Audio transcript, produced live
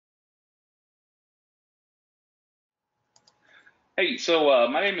Hey,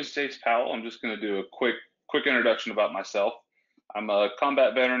 my name is Jace Powell. I'm just going to do a quick introduction about myself. I'm a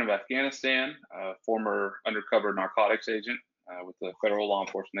combat veteran of Afghanistan, a former undercover narcotics agent with the federal law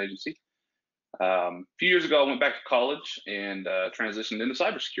enforcement agency. A few years ago, I went back to college and transitioned into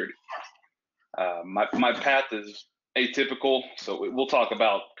cybersecurity. My path is atypical, so we'll talk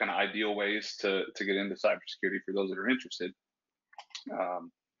about kind of ideal ways to get into cybersecurity for those that are interested. Um,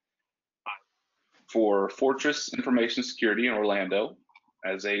 for Fortress Information Security in Orlando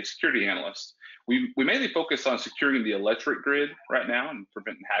as a security analyst. We mainly focus on securing the electric grid right now and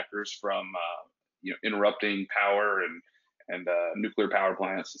preventing hackers from interrupting power and nuclear power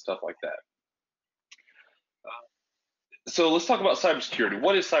plants and stuff like that. So let's talk about cybersecurity.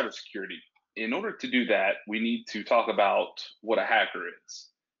 What is cybersecurity? In order to do that, we need to talk about what a hacker is.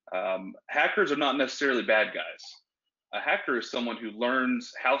 Hackers are not necessarily bad guys. A hacker is someone who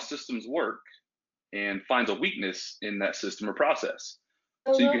learns how systems work and finds a weakness in that system or process.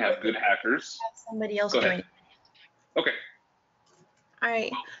 So you Hello, can have it good looks like we hackers. have somebody else Go ahead. joining. Okay. All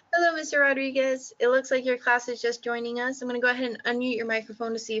right. Hello, Mr. Rodriguez. It looks like your class is just joining us. I'm going to go ahead and unmute your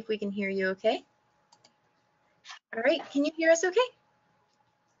microphone to see if we can hear you, okay? All right. Can you hear us okay?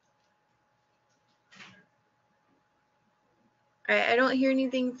 All right. I don't hear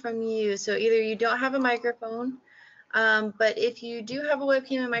anything from you. So either you don't have a microphone, but if you do have a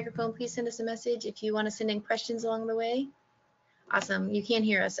webcam and microphone, please send us a message if you want to send in questions along the way. Awesome. You can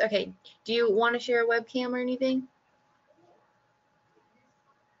hear us. Okay. Do you want to share a webcam or anything?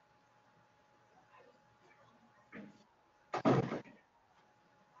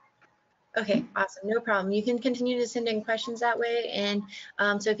 Okay, awesome. No problem. You can continue to send in questions that way. And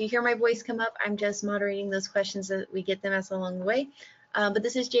so if you hear my voice come up, I'm just moderating those questions so that we get them as along the way. But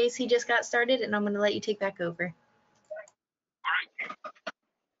this is Jace. He just got started, and I'm going to let you take back over.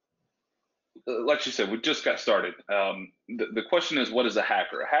 Like you said, we just got started. The question is, what is a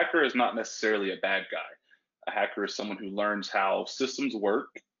hacker? A hacker is not necessarily a bad guy. A hacker is someone who learns how systems work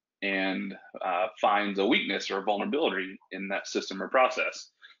and finds a weakness or a vulnerability in that system or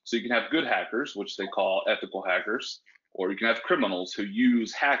process. So you can have good hackers, which they call ethical hackers, or you can have criminals who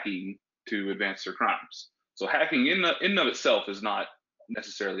use hacking to advance their crimes. So hacking in and of itself is not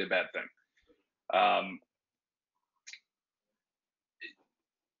necessarily a bad thing.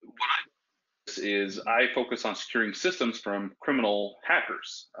 What is I focus on securing systems from criminal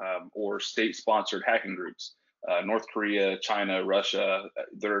hackers or state-sponsored hacking groups. North Korea, China, Russia,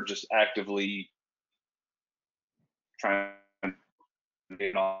 they're just actively trying to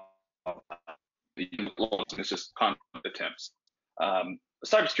get off. It's just constant attempts.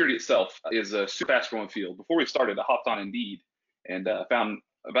 Cybersecurity itself is a super fast-growing field. Before we started, I hopped on Indeed and found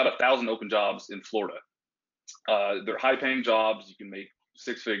about 1,000 open jobs in Florida. They're high-paying jobs. You can make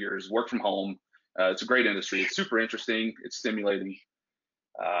six figures, work from home. It's a great industry. It's super interesting. It's stimulating.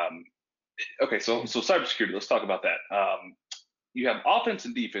 Um, okay, so cybersecurity. Let's talk about that. You have offense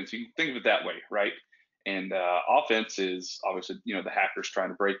and defense. You can think of it that way, right? And offense is obviously the hackers trying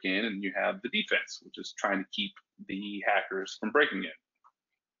to break in, and you have the defense, which is trying to keep the hackers from breaking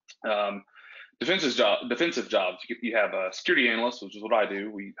in. Defensive jobs. You have a security analyst, which is what I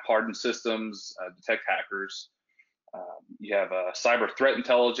do. We harden systems, detect hackers. You have cyber threat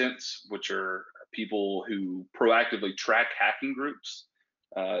intelligence, which are people who proactively track hacking groups.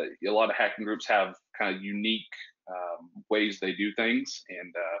 A lot of hacking groups have kind of unique ways they do things,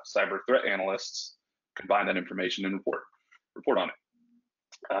 and cyber threat analysts combine that information and report on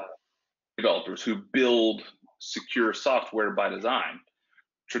it. Developers who build secure software by design.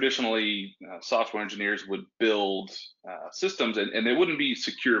 Traditionally, software engineers would build systems, and they wouldn't be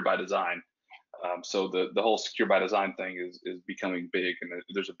secure by design. So the whole secure by design thing is becoming big, and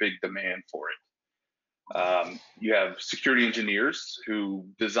there's a big demand for it. You have security engineers who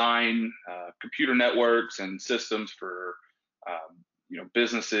design computer networks and systems for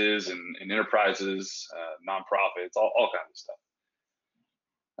businesses and enterprises, nonprofits, all kinds of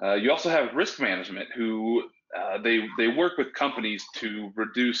stuff. You also have risk management who they work with companies to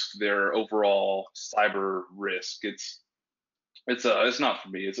reduce their overall cyber risk. It's not for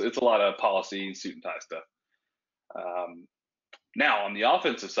me. It's a lot of policy and suit and tie stuff. Now on the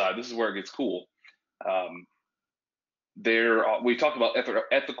offensive side, this is where it gets cool. We talked about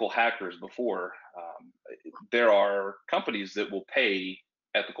ethical hackers before. There are companies that will pay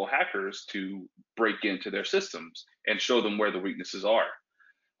ethical hackers to break into their systems and show them where the weaknesses are.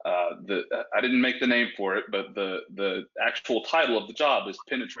 I didn't make the name for it, but the actual title of the job is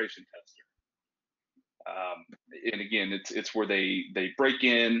penetration tester. And again, it's where they break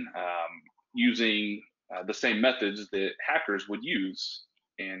in using the same methods that hackers would use,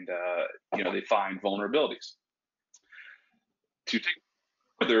 and they find vulnerabilities. To take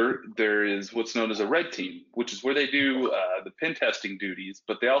further, there is what's known as a red team, which is where they do the pen testing duties,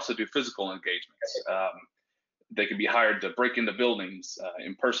 but they also do physical engagements. They can be hired to break into buildings,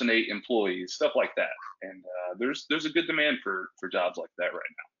 impersonate employees, stuff like that. And there's a good demand for jobs like that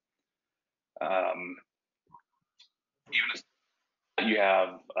right now. Even you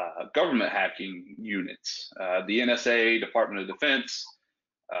have government hacking units, the NSA, Department of Defense.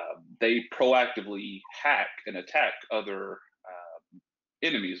 They proactively hack and attack other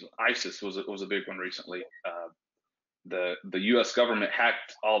enemies. ISIS was a big one recently. The U.S. government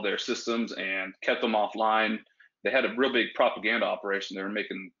hacked all their systems and kept them offline. They had a real big propaganda operation. They were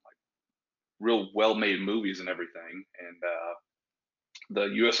making like real well-made movies and everything, and the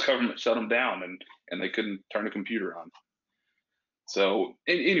U.S. government shut them down, and they couldn't turn a computer on. So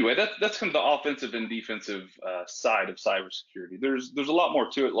anyway, that's kind of the offensive and defensive side of cybersecurity. There's a lot more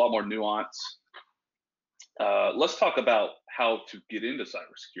to it, a lot more nuance. Let's talk about how to get into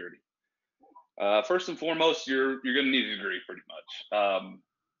cybersecurity. First and foremost, you're going to need a degree, pretty much.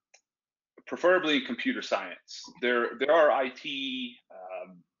 Preferably in computer science. There are IT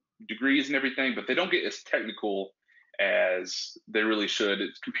degrees and everything, but they don't get as technical as they really should.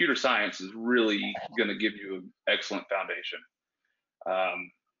 Computer science is really going to give you an excellent foundation.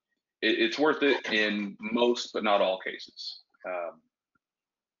 It's worth it in most, but not all cases.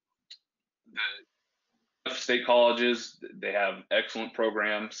 The state colleges, they have excellent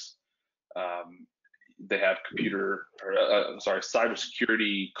programs. They have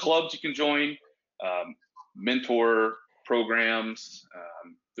cybersecurity clubs you can join, mentor programs.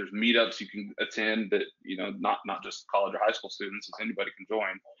 There's meetups you can attend that, not just college or high school students, as anybody can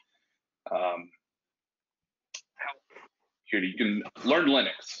join. You can learn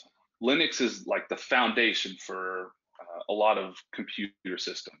Linux. Linux is like the foundation for a lot of computer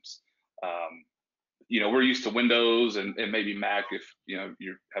systems. We're used to Windows and maybe Mac if you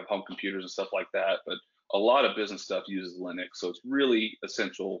have home computers and stuff like that, but a lot of business stuff uses Linux. So it's really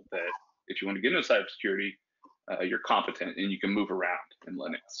essential that if you want to get into cybersecurity, you're competent and you can move around in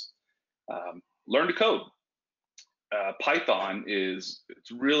Linux. Learn to code. Python it's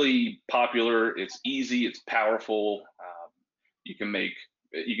really popular. It's easy. It's powerful. You can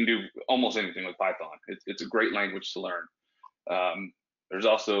do almost anything with Python. It's a great language to learn. There's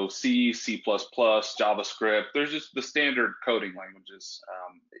also C, C++, JavaScript. There's just the standard coding languages.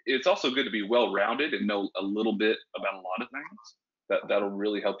 It's also good to be well-rounded and know a little bit about a lot of things. That'll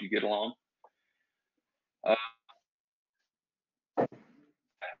really help you get along.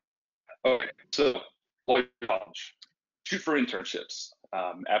 Okay, so college, shoot for internships.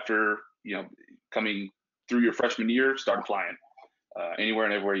 After coming through your freshman year, start applying anywhere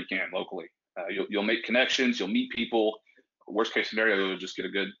and everywhere you can locally. You'll make connections. You'll meet people. Worst case scenario, you'll just get a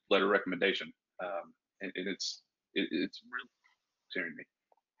good letter of recommendation, and it's really considering me.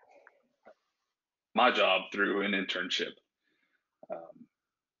 My job through an internship.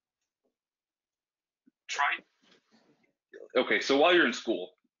 Okay, so while you're in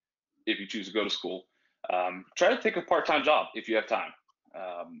school, if you choose to go to school, try to take a part-time job if you have time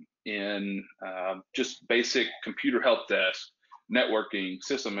in just basic computer help desk, networking,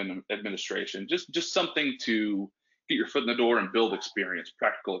 system administration, just something to get your foot in the door and build experience,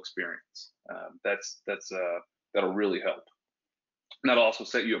 practical experience. That'll really help. And that'll also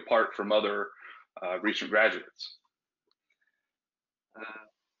set you apart from other recent graduates.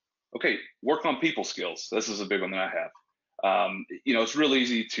 Okay, work on people skills. This is a big one that I have. It's real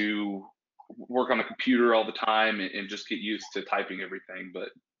easy to work on a computer all the time and just get used to typing everything, but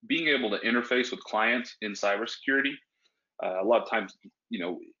being able to interface with clients in cybersecurity, a lot of times,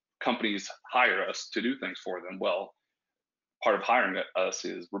 companies hire us to do things for them. Well, part of hiring us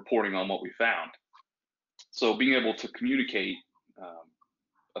is reporting on what we found. So being able to communicate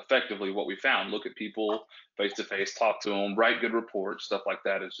effectively what we found, look at people face to face, talk to them, write good reports, stuff like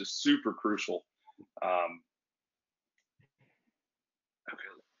that is just super crucial. Okay.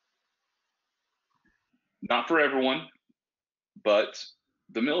 Not for everyone, but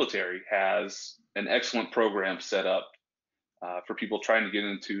the military has an excellent program set up for people trying to get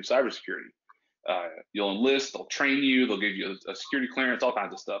into cybersecurity. You'll enlist, they'll train you, they'll give you a security clearance, all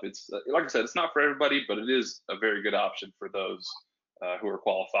kinds of stuff. It's like I said, it's not for everybody, but it is a very good option for those who are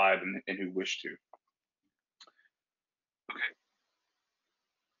qualified and who wish to.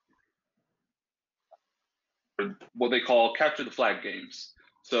 Okay. What they call capture the flag games.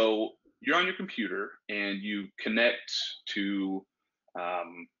 So you're on your computer and you connect to a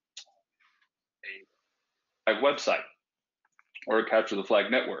website or a capture the flag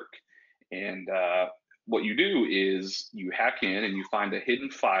network. And what you do is you hack in and you find a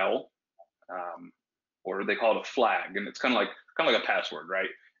hidden file, or they call it a flag. And it's kind of like kind of like a password, right?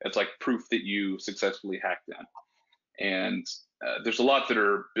 It's like proof that you successfully hacked in. And there's a lot that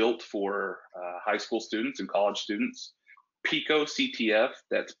are built for high school students and college students. Pico CTF,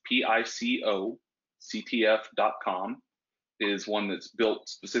 that's PICO-CTF.com, is one that's built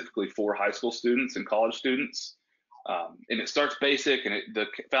specifically for high school students and college students. And it starts basic, and the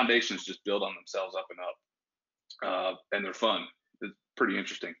foundations just build on themselves up and up. And they're fun. It's pretty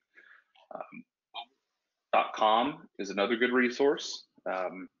interesting. .com is another good resource.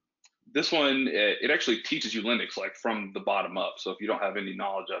 This one, it actually teaches you Linux like from the bottom up. So if you don't have any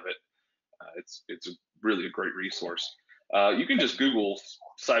knowledge of it, it's really a great resource. You can just Google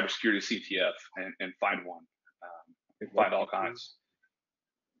cybersecurity CTF and find one. Find all kinds.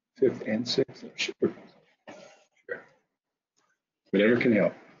 5th and 6th, sure. Whatever can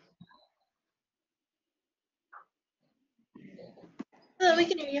help. Hello, we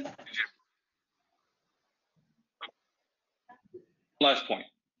can hear you. Last point.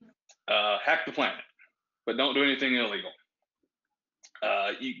 Hack the planet, but don't do anything illegal.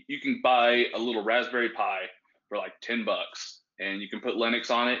 You can buy a little Raspberry Pi for like $10, and you can put Linux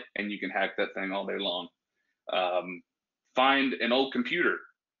on it, and you can hack that thing all day long. Find an old computer.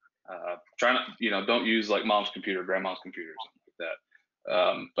 Try not, don't use like mom's computer, grandma's computer, something like that.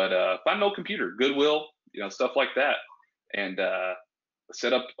 But find an old computer, Goodwill, stuff like that, and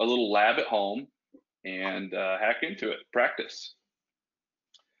set up a little lab at home and hack into it. Practice.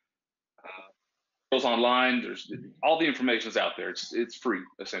 Goes online. There's all the information's out there. It's free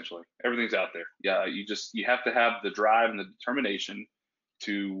essentially. Everything's out there. Yeah, you have to have the drive and the determination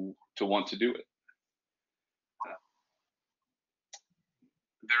to want to do it.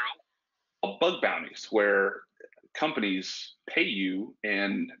 There are bug bounties where companies pay you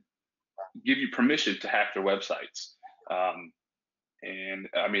and give you permission to hack their websites. And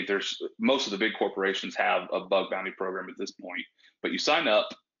I mean, most of the big corporations have a bug bounty program at this point, but you sign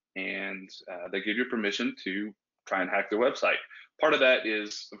up and they give you permission to try and hack their website. Part of that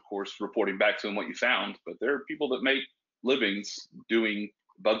is, of course, reporting back to them what you found, but there are people that make livings doing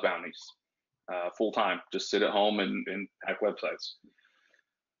bug bounties full time, just sit at home and hack websites.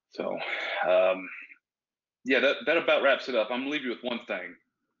 So yeah, that about wraps it up. I'm gonna leave you with one thing.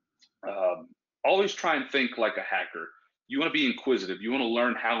 Always try and think like a hacker. You want to be inquisitive. You want to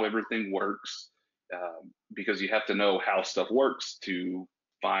learn how everything works, because you have to know how stuff works to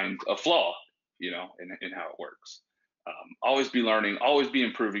find a flaw, in how it works. Always be learning, always be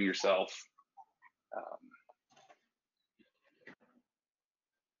improving yourself.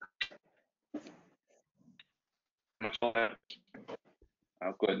 I'll go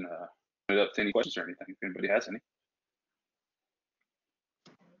ahead and open it up to any questions or anything, if anybody has any.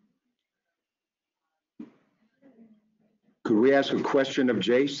 Could we ask a question of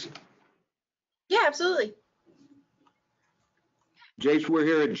Jace? Yeah, absolutely. Jace, we're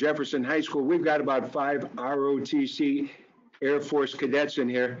here at Jefferson High School. We've got about 5 ROTC Air Force cadets in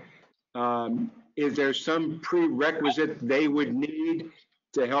here. Is there some prerequisite they would need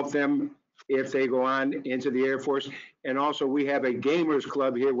to help them if they go on into the Air Force? And also, we have a gamers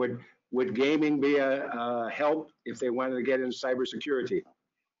club here. Would gaming be a help if they wanted to get into cybersecurity?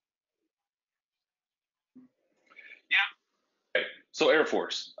 Yeah. Okay. So Air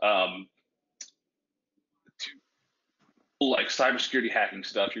Force. Like cybersecurity hacking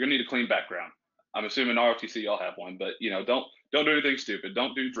stuff, you're gonna need a clean background. I'm assuming ROTC y'all have one, but don't do anything stupid.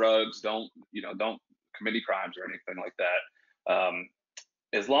 Don't do drugs. Don't commit any crimes or anything like that.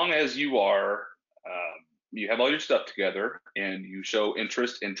 As long as you are, you have all your stuff together and you show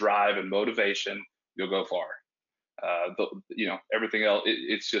interest and drive and motivation, you'll go far. Everything else,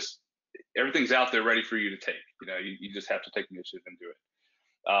 it's just everything's out there ready for you to take. You just have to take initiative and do it.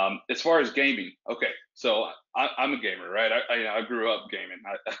 As far as gaming, okay, so I'm a gamer, right? I grew up gaming.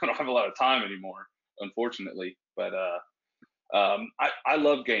 I don't have a lot of time anymore, unfortunately, but I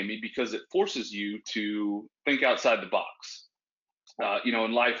love gaming because it forces you to think outside the box.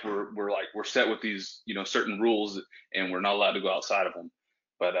 In life we're set with these certain rules, and we're not allowed to go outside of them.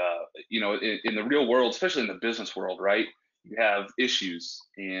 But in the real world, especially in the business world, right, you have issues,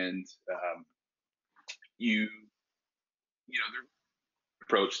 and there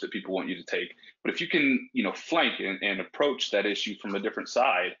approach that people want you to take. But if you can flank and approach that issue from a different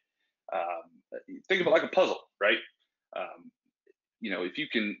side, think of it like a puzzle, right?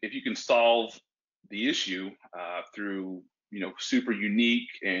 If you can solve the issue through super unique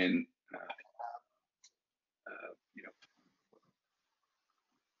and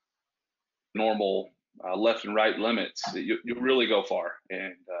normal left and right limits, you'll really go far.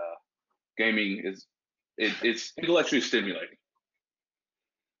 And gaming it's intellectually stimulating.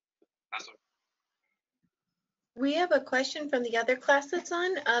 We have a question from the other class that's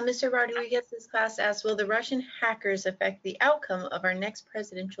on. Mr. Rodriguez's class asks, will the Russian hackers affect the outcome of our next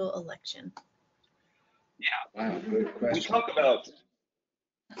presidential election? Yeah, Wow, good question.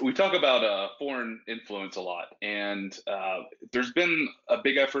 we talk about foreign influence a lot, and there's been a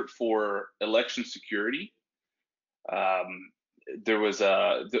big effort for election security. There's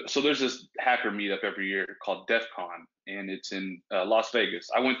this hacker meetup every year called DEF CON, and it's in Las Vegas.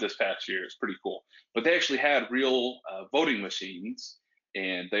 I went this past year. It's pretty cool. But they actually had real voting machines,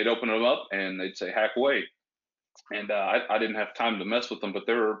 and they'd open them up and they'd say hack away. And I didn't have time to mess with them, but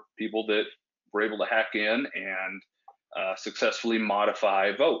there were people that were able to hack in and successfully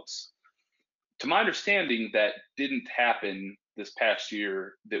modify votes. To my understanding, that didn't happen this past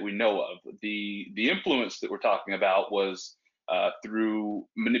year that we know of. The influence that we're talking about was through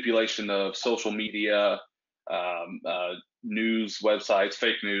manipulation of social media, news websites,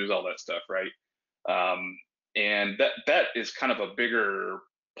 fake news, all that stuff, right? And that is kind of a bigger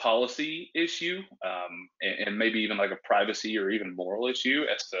policy issue, and maybe even like a privacy or even moral issue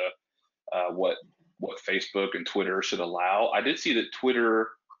as to what Facebook and Twitter should allow. I did see that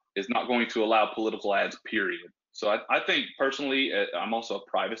Twitter is not going to allow political ads, period. So I think personally, I'm also a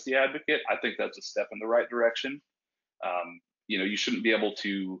privacy advocate. I think that's a step in the right direction. You shouldn't be able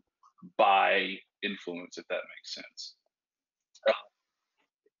to buy influence, if that makes sense.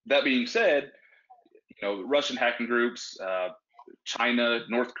 That being said, Russian hacking groups, China,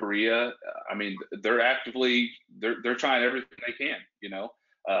 North Korea, I mean, they're trying everything they can.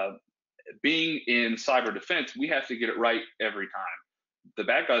 Being in cyber defense, we have to get it right every time. The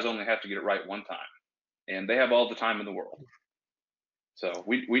bad guys only have to get it right one time, and they have all the time in the world. So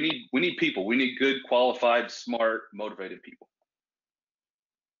we need people. We need good, qualified, smart, motivated people.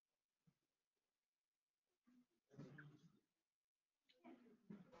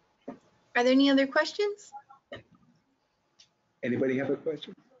 Are there any other questions? Anybody have a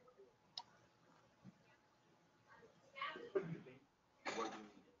question?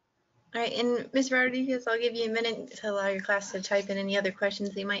 All right, and Ms. Rodriguez, I'll give you a minute to allow your class to type in any other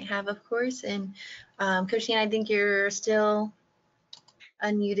questions they might have, of course. And Coach Dan, I think you're still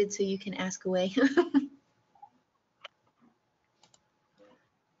unmuted, so you can ask away.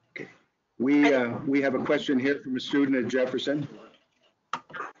 Okay. We have a question here from a student at Jefferson.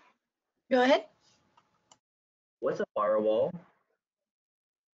 Go ahead. What's a firewall?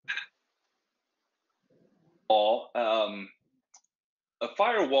 A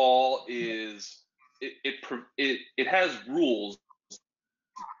firewall is it has rules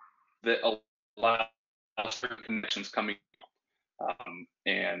that allow certain connections coming,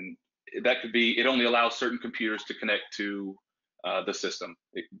 and that could be, it only allows certain computers to connect to the system.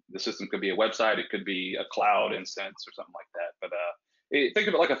 The system could be a website, it could be a cloud instance or something like that. But think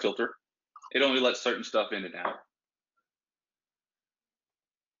of it like a filter. It only lets certain stuff in and out.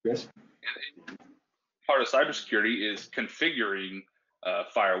 Yes. And part of cybersecurity is configuring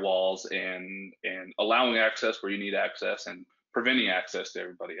firewalls and allowing access where you need access and preventing access to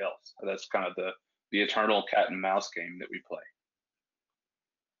everybody else. That's kind of the eternal cat and mouse game that we play.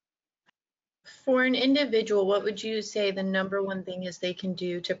 For an individual, what would you say the number one thing is they can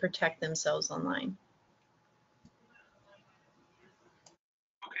do to protect themselves online?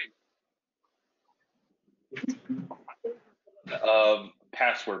 Okay.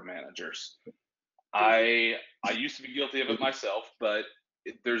 Password managers. I used to be guilty of it myself, but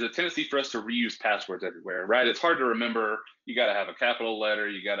there's a tendency for us to reuse passwords everywhere, right? It's hard to remember. You got to have a capital letter,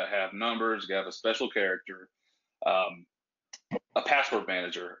 you got to have numbers, you got to have a special character. A password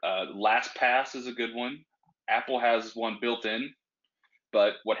manager. LastPass is a good one. Apple has one built in,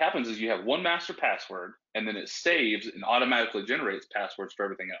 but what happens is you have one master password, and then it saves and automatically generates passwords for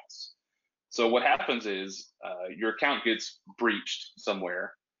everything else. So what happens is your account gets breached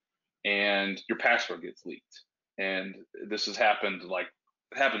somewhere, and your password gets leaked. And this has happened it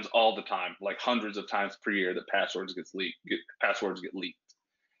happens all the time, like hundreds of times per year that passwords get leaked.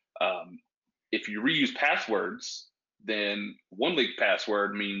 If you reuse passwords, then one leaked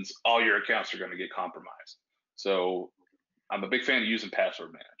password means all your accounts are going to get compromised. So I'm a big fan of using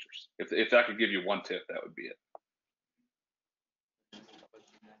password managers. If I could give you one tip, that would be it.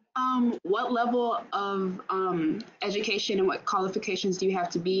 What level of education and what qualifications do you have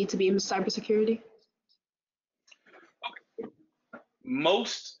to be in cybersecurity?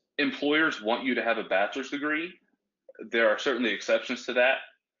 Most employers want you to have a bachelor's degree. There are certainly exceptions to that.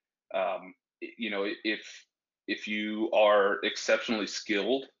 If you are exceptionally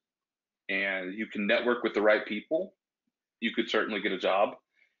skilled and you can network with the right people, you could certainly get a job.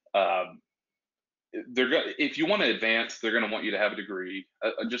 If you want to advance, they're going to want you to have a degree,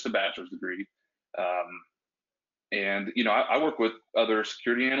 just a bachelor's degree. And I work with other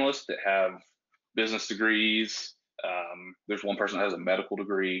security analysts that have business degrees. There's one person that has a medical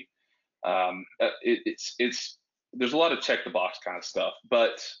degree. It's there's a lot of check the box kind of stuff,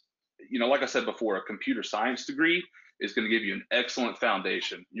 but like I said before, a computer science degree is going to give you an excellent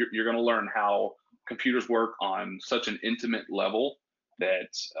foundation. You're going to learn how computers work on such an intimate level that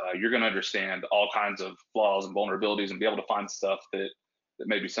you're going to understand all kinds of flaws and vulnerabilities and be able to find stuff that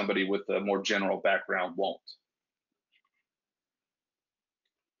maybe somebody with a more general background won't.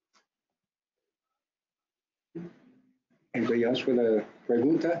 Anybody else with a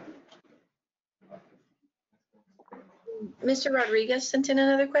pregunta? Mr. Rodriguez sent in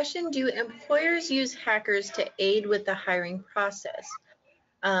another question. Do employers use hackers to aid with the hiring process?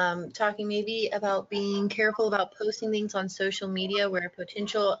 Talking maybe about being careful about posting things on social media where a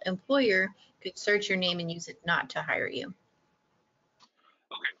potential employer could search your name and use it not to hire you.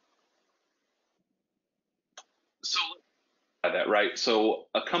 Okay. So that, right? So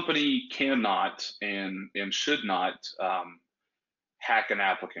a company cannot and should not hack an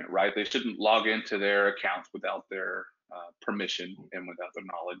applicant, right? They shouldn't log into their accounts without their permission and without their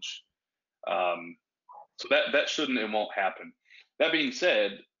knowledge. So that shouldn't and won't happen. That being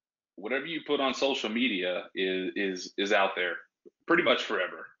said, whatever you put on social media is out there pretty much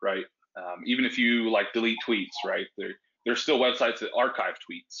forever, right? Even if you like delete tweets, right? There's still websites that archive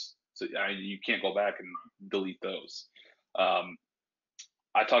tweets, so you can't go back and delete those.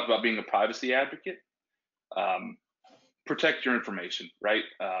 I talked about being a privacy advocate. Protect your information, right?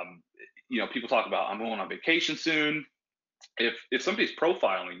 People talk about I'm going on vacation soon. If somebody's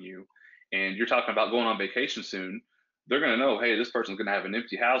profiling you and you're talking about going on vacation soon, they're going to know, hey, this person's going to have an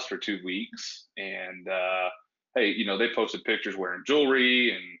empty house for 2 weeks, and hey, they posted pictures wearing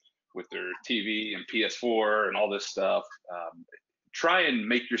jewelry and with their TV and PS4 and all this stuff. Try and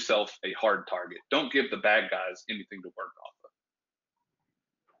make yourself a hard target. Don't give the bad guys anything to work off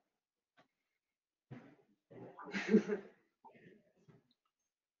of.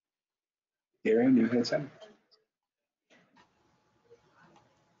 Darren, you had something?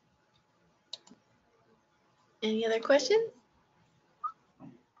 Any other questions?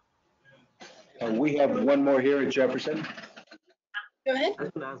 We have one more here at Jefferson. Go ahead. I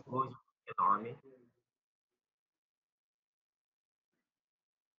was gonna ask, what was in the Army?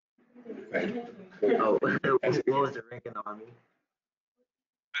 Right. Oh, what was the rank in the Army?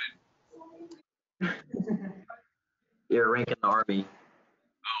 Your rank in the Army.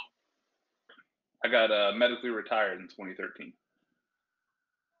 I got medically retired in 2013.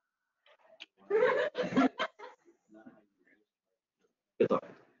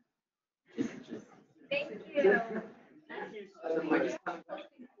 Thank you.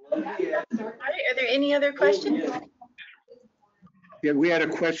 All right, are there any other questions? Yeah, we had a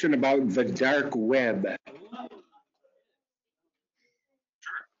question about the dark web.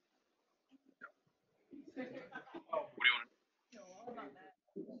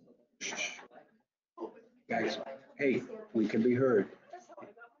 Guys, hey, we can be heard.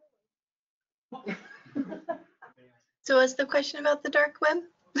 So what's the question about the dark web?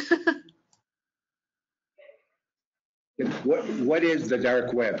 What is the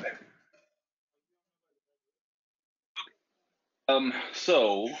dark web?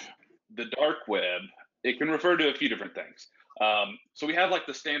 So the dark web, it can refer to a few different things. So we have like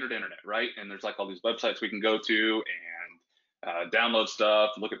the standard internet, right? And there's like all these websites we can go to and download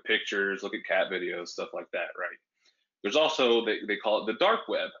stuff, look at pictures, look at cat videos, stuff like that, right? There's also, they call it the dark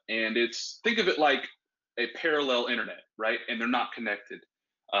web, and think of it like a parallel internet, right? And they're not connected.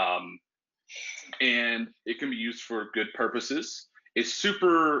 And it can be used for good purposes. It's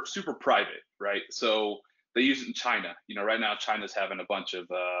super, super private, right? So they use it in China. Right now China's having a bunch of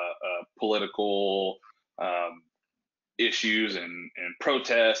political issues and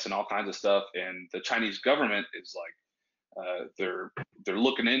protests and all kinds of stuff. And the Chinese government is like, they're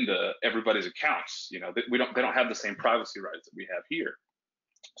looking into everybody's accounts. They don't have the same privacy rights that we have here.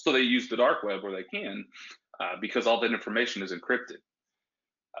 So they use the dark web where they can, because all that information is encrypted.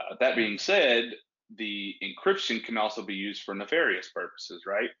 That being said, the encryption can also be used for nefarious purposes,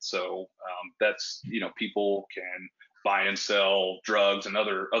 right? So that's, people can buy and sell drugs and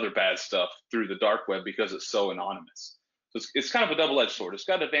other bad stuff through the dark web because it's so anonymous. So it's kind of a double-edged sword. It's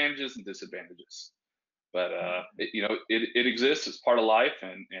got advantages and disadvantages, but it exists as part of life,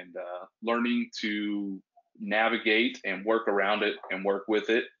 and learning to navigate and work around it and work with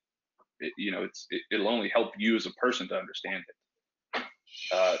it, it'll only help you as a person to understand it.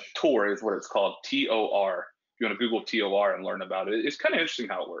 Tor is what it's called, TOR. If you want to Google TOR and learn about it, it's kind of interesting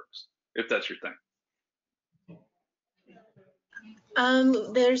how it works, if that's your thing.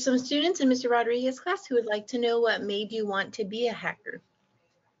 There's some students in Mr. Rodriguez's class who would like to know what made you want to be a hacker.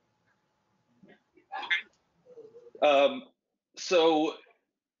 So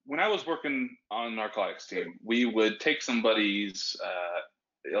when I was working on narcotics team, we would take somebody's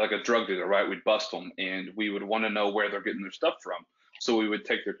like a drug dealer, right? We'd bust them, and we would want to know where they're getting their stuff from. So we would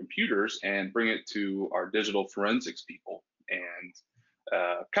take their computers and bring it to our digital forensics people, and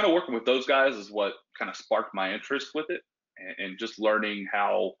kind of working with those guys is what kind of sparked my interest with it, and just learning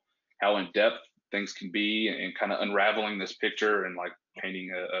how in depth things can be, and kind of unraveling this picture and like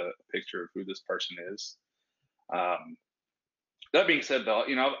painting a picture of who this person is. Um, that being said, though,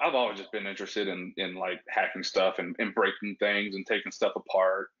 I've always just been interested in like hacking stuff and breaking things and taking stuff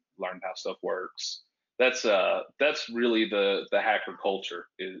apart, learning how stuff works. That's really the hacker culture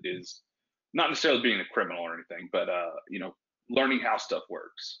is not necessarily being a criminal or anything, but learning how stuff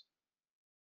works.